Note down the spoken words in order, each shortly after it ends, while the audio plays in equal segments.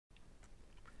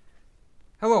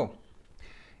Hello!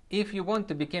 If you want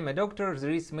to become a doctor, there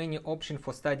is many options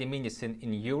for study medicine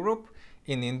in Europe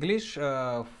in English.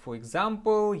 For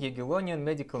example, Jagiellonian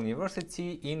Medical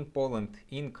University in Poland,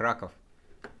 in Krakow.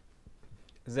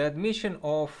 The admission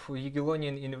of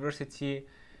Jagiellonian University,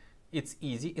 it's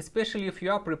easy, especially if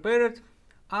you are prepared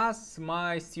as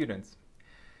my students.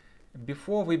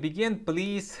 Before we begin,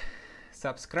 please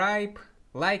subscribe,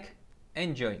 like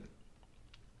and join.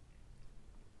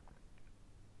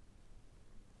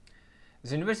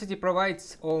 The university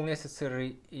provides all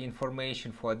necessary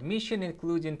information for admission,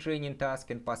 including training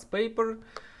task and past paper.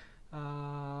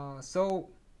 So,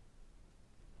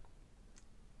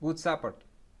 good support,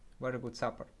 very good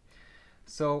support.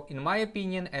 So, in my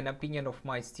opinion and opinion of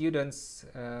my students,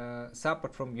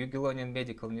 support from Jagiellonian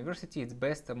Medical University is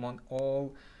best among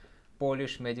all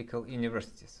Polish medical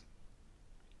universities.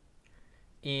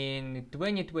 In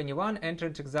 2021,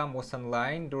 entrance exam was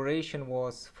online, duration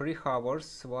was 3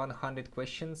 hours, 100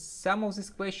 questions. Some of these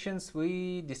questions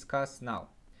we discuss now.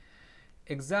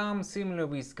 Exam similar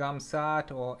with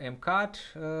GAMSAT or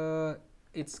MCAT,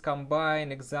 it's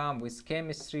combined exam with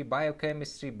chemistry,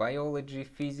 biochemistry, biology,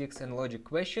 physics and logic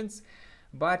questions,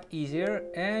 but easier.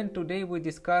 And today we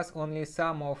discuss only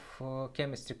some of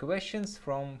chemistry questions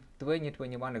from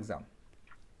 2021 exam.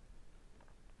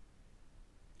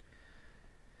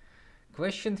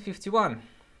 Question 51.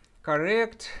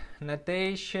 Correct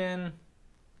notation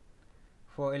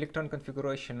for electron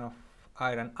configuration of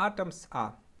iron atoms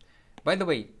are. By the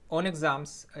way, on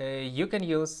exams you can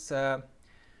use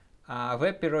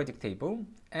web periodic table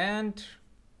and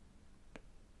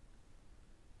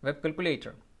web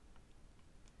calculator.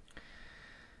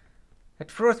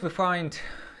 At first we find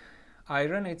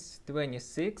iron, it's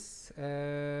 26,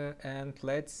 and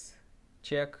let's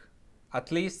check. At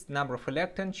least number of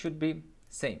electrons should be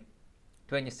same,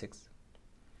 26.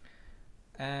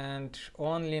 And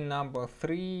only number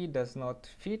 3 does not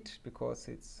fit because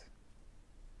it's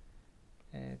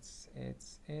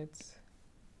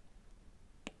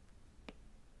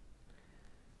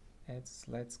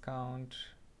let's count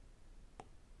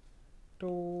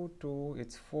 2,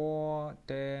 it's 4,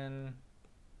 10,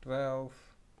 12,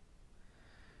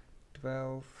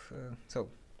 so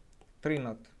 3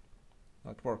 not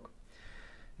work.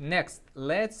 Next,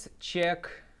 let's check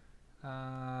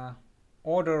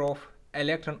order of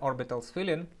electron orbitals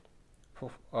filling.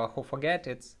 Who forget,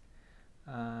 it's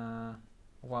 1s,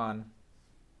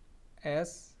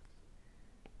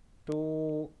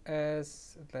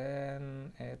 2s,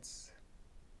 then it's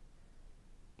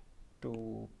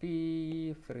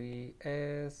 2p,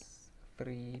 3s,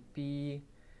 3p,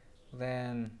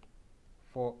 then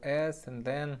 4s, and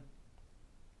then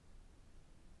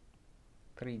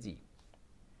 3d.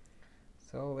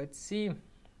 So let's see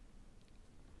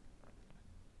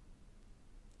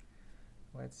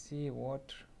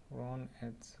what wrong.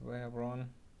 It's where wrong.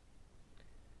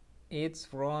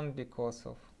 It's wrong because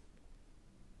of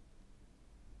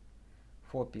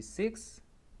 4p6.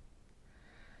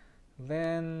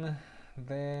 Then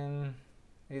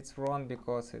it's wrong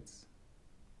because it's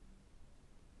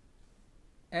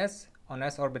s on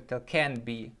s orbital can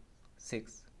be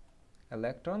 6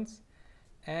 electrons.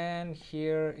 And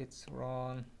here it's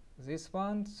wrong, this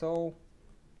one. So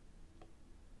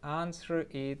answer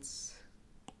is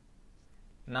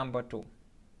number 2.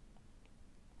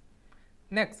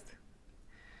 Next,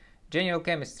 general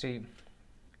chemistry.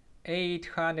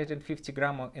 850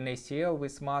 gram in NaCl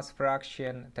with mass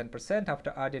fraction 10%.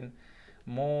 After adding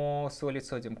more solid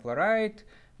sodium chloride,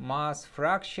 mass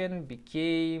fraction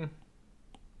became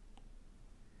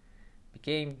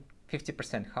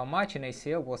 50%. How much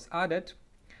NaCl was added?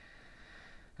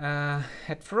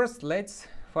 At first, let's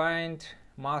find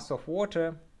mass of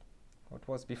water. What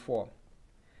was before?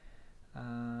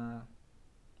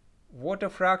 Water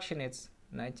fraction is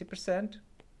 90%.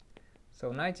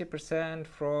 So 90%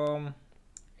 from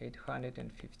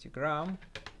 850 gram.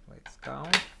 Let's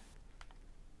count.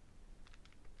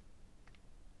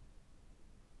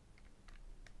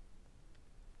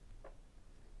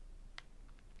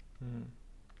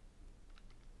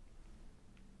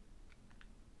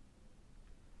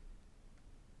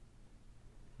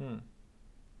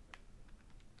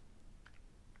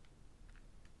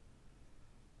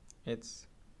 It's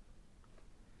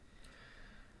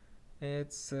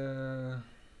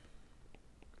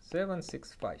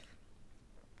 765.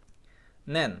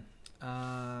 Then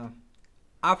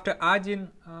after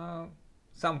adding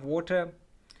some water,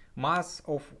 mass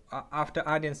of after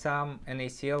adding some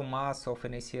NaCl, mass of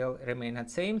NaCl remain the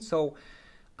same. So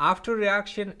after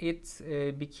reaction it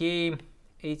became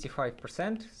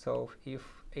 85%. So if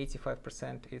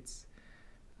 85%, it's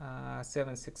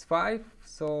 765,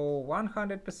 so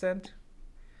 100%,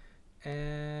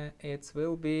 and it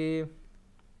will be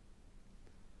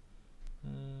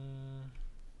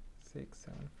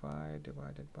 675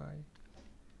 divided by,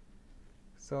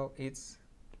 so it's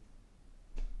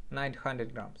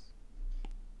 900 grams.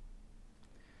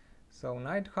 So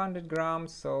 900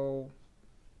 grams, so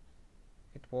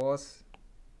it was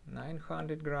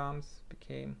 900 grams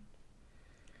became.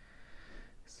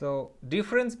 So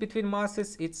difference between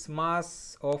masses, it's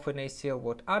mass of NaCl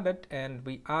what added, and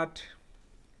we add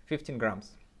 15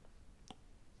 grams.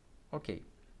 Okay.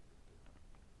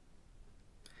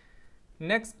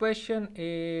 Next question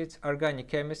is organic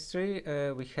chemistry.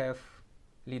 We have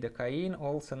lidocaine,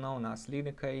 also known as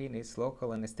lidocaine, is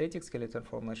local anesthetic, skeleton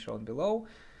formula shown below.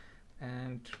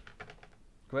 And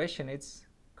question is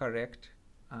correct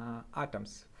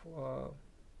atoms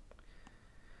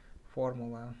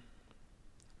formula.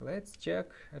 Let's check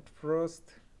at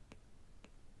first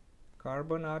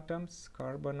carbon atoms.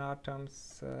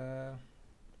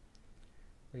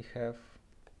 We have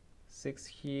 6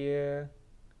 here,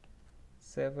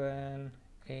 7,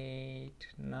 8,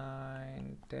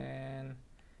 9, 10,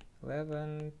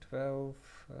 11, 12,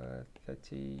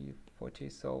 30, 40,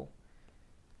 so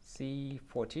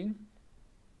C14.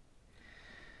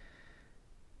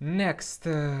 Next,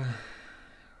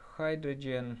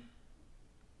 hydrogen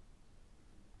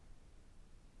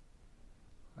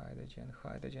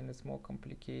is more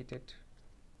complicated.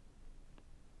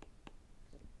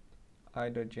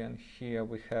 Hydrogen, here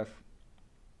we have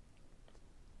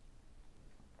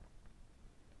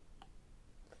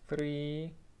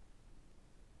 3,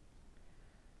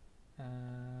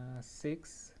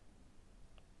 6,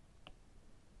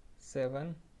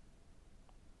 7,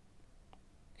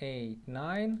 8,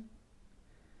 9,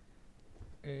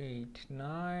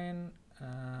 9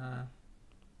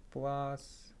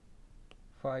 plus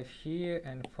 5 here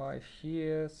and 5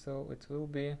 here, so it will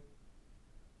be,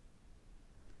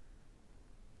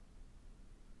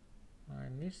 I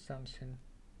missed something.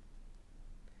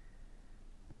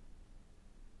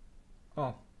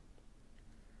 Oh,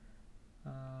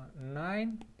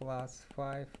 9 plus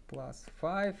 5 plus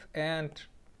 5 and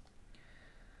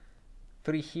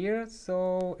 3 here,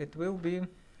 so it will be,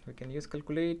 we can use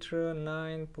calculator,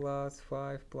 9 plus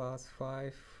 5 plus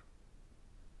 5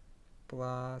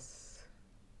 plus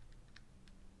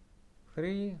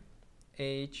 3,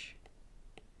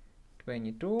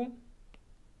 H22,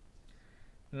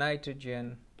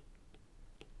 nitrogen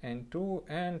N2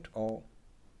 and O.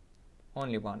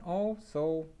 Only one O,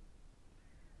 so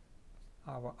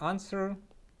our answer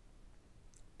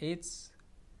it's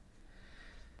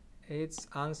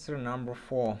answer number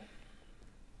 4.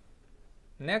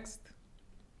 Next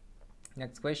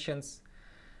questions.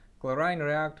 Chlorine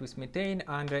react with methane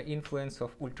under influence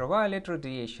of ultraviolet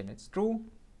radiation. It's true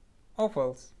or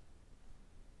false?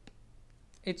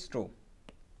 It's true.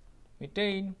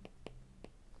 Methane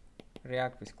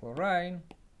react with chlorine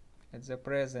at the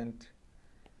present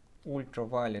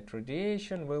ultraviolet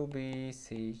radiation will be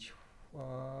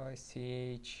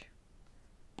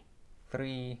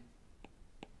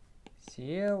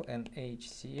CH3Cl and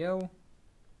HCl.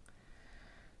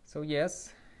 So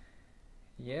yes,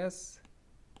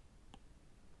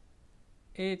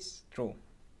 it's true.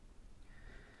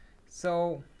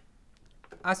 So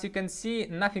as you can see,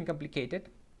 nothing complicated.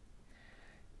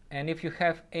 And if you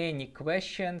have any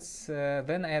questions,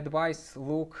 then I advise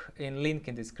look in link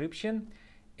in description.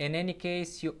 In any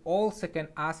case, you also can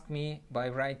ask me by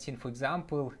writing, for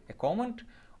example, a comment,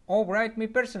 or write me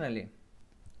personally.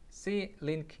 See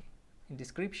link in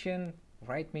description,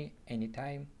 write me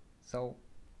anytime. So